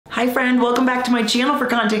Hi friend, welcome back to my channel for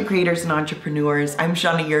content creators and entrepreneurs. I'm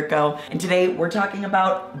Shana Yurko, and today we're talking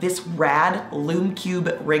about this rad Lume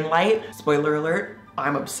Cube ring light. Spoiler alert,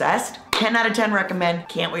 I'm obsessed. 10 out of 10 recommend.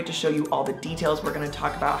 Can't wait to show you all the details. We're gonna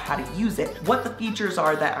talk about how to use it, what the features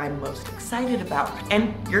are that I'm most excited about.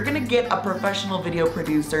 And you're gonna get a professional video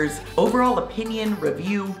producer's overall opinion,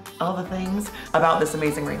 review, all the things about this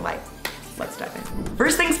amazing ring light. Let's dive in.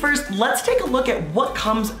 First things first, let's take a look at what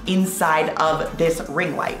comes inside of this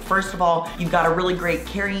ring light. First of all, you've got a really great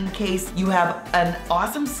carrying case. You have an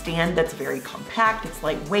awesome stand that's very compact, it's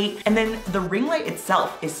lightweight, and then the ring light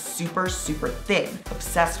itself is super, super thin.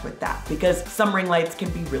 Obsessed with that because some ring lights can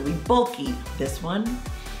be really bulky. This one,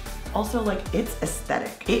 also like it's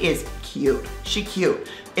aesthetic. It is cute, she cute.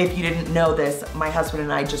 If you didn't know this, my husband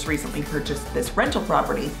and I just recently purchased this rental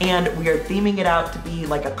property and we are theming it out to be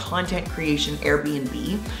like a content creation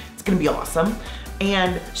Airbnb. It's gonna be awesome.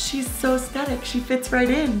 And she's so aesthetic. She fits right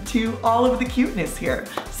into all of the cuteness here.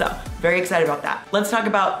 So very excited about that. Let's talk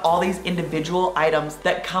about all these individual items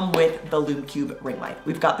that come with the Lume Cube ring light.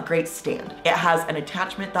 We've got the great stand. It has an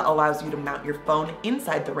attachment that allows you to mount your phone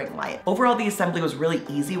inside the ring light. Overall, the assembly was really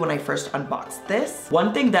easy when I first unboxed this.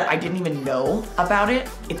 One thing that I didn't even know about it,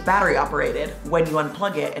 it's battery operated when you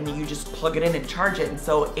unplug it and you just plug it in and charge it. And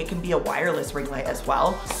so it can be a wireless ring light as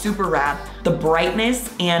well. Super rad. The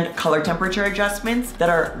brightness and color temperature adjustment that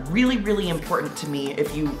are really, really important to me.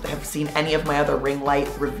 If you have seen any of my other ring light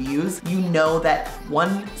reviews, you know that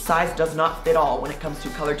one size does not fit all when it comes to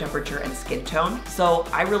color temperature and skin tone. So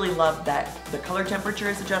I really love that the color temperature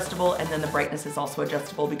is adjustable and then the brightness is also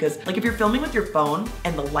adjustable because like if you're filming with your phone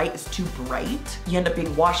and the light is too bright, you end up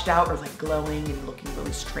being washed out or like glowing and looking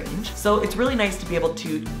really strange. So it's really nice to be able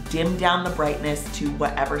to dim down the brightness to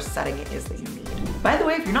whatever setting it is that you need. By the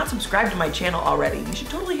way, if you're not subscribed to my channel already, you should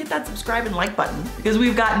totally hit that subscribe and like button because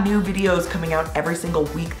we've got new videos coming out every single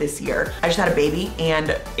week this year. I just had a baby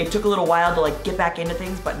and it took a little while to like get back into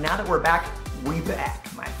things, but now that we're back, we back,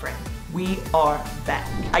 my friend. We are back.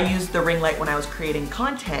 I used the ring light when I was creating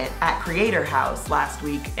content at Creator House last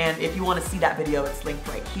week, and if you want to see that video, it's linked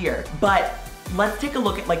right here. But let's take a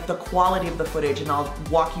look at like the quality of the footage and I'll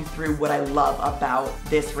walk you through what I love about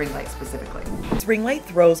this ring light specifically. This ring light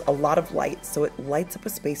throws a lot of light, so it lights up a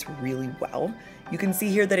space really well. You can see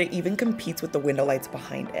here that it even competes with the window lights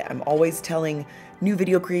behind it. I'm always telling new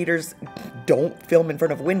video creators, don't film in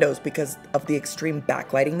front of windows because of the extreme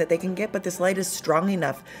backlighting that they can get, but this light is strong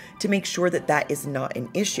enough to make sure that that is not an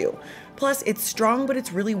issue. Plus, it's strong, but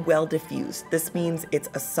it's really well diffused. This means it's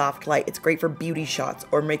a soft light. It's great for beauty shots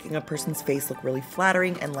or making a person's face look really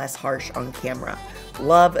flattering and less harsh on camera.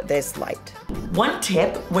 Love this light. One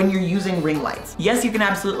tip when you're using ring lights. Yes, you can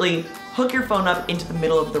absolutely hook your phone up into the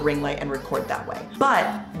middle of the ring light and record that way. But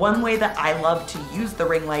one way that I love to use the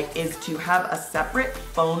ring light is to have a separate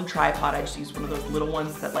phone tripod. I just use one of those little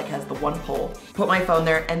ones that like has the one pole. Put my phone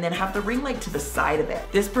there and then have the ring light to the side of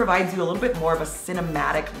it. This provides you a little bit more of a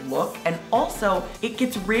cinematic look, and also it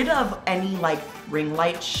gets rid of any like ring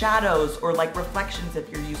light shadows or like reflections if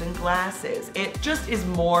you're using glasses. It just is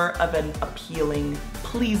more of an appealing,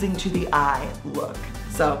 pleasing to the eye look.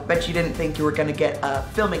 So, bet you didn't think you were gonna get a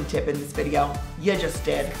filming tip in this video. You just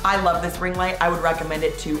did. I love this ring light. I would recommend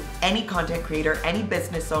it to any content creator, any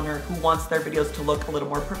business owner who wants their videos to look a little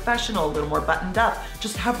more professional, a little more buttoned up.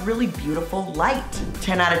 Just have really beautiful light.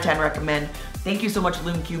 10 out of 10 recommend. Thank you so much,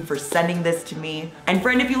 Lume Cube, for sending this to me. And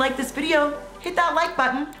friend, if you like this video, hit that like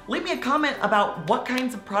button. Leave me a comment about what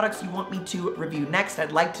kinds of products you want me to review next.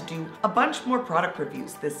 I'd like to do a bunch more product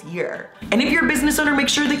reviews this year. And if you're a business owner, make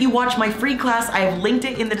sure that you watch my free class. I have linked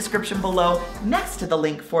it in the description below next to the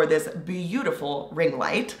link for this beautiful ring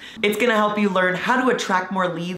light. It's gonna help you learn how to attract more leads